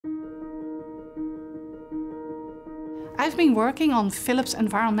I've been working on Philips'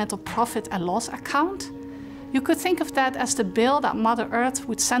 environmental profit and loss account. You could think of that as the bill that Mother Earth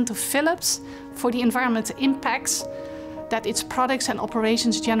would send to Philips for the environmental impacts that its products and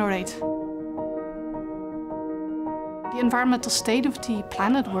operations generate. The environmental state of the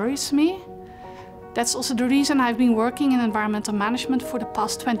planet worries me. That's also the reason I've been working in environmental management for the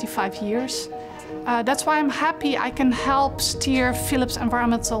past 25 years. That's why I'm happy I can help steer Philips'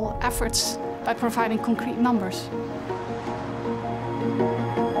 environmental efforts by providing concrete numbers.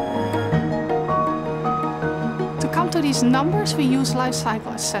 To come to these numbers, we use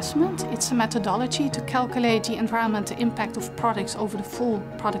Lifecycle Assessment. It's a methodology to calculate the environmental impact of products over the full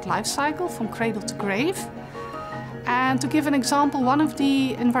product life cycle, from cradle to grave. And to give an example, one of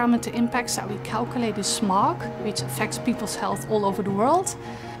the environmental impacts that we calculate is smog, which affects people's health all over the world.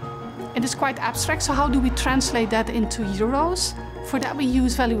 It is quite abstract, so how do we translate that into euros? For that we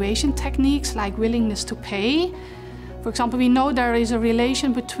use valuation techniques like willingness to pay. For example, we know there is a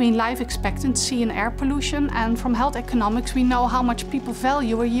relation between life expectancy and air pollution, and from health economics we know how much people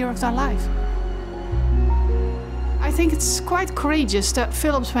value a year of their life. I think it's quite courageous that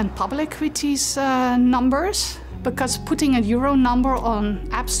Philips went public with these numbers, because putting a euro number on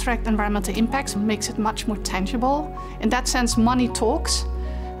abstract environmental impacts makes it much more tangible. In that sense, money talks.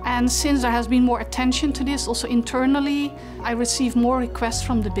 And since there has been more attention to this, also internally, I receive more requests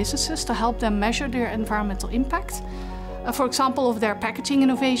from the businesses to help them measure their environmental impact. For example, of their packaging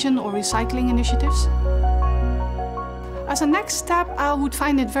innovation or recycling initiatives. As a next step, I would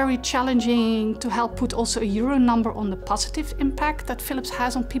find it very challenging to help put also a euro number on the positive impact that Philips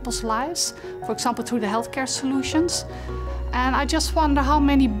has on people's lives, for example, through the healthcare solutions. And I just wonder how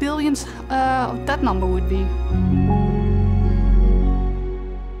many billions that number would be.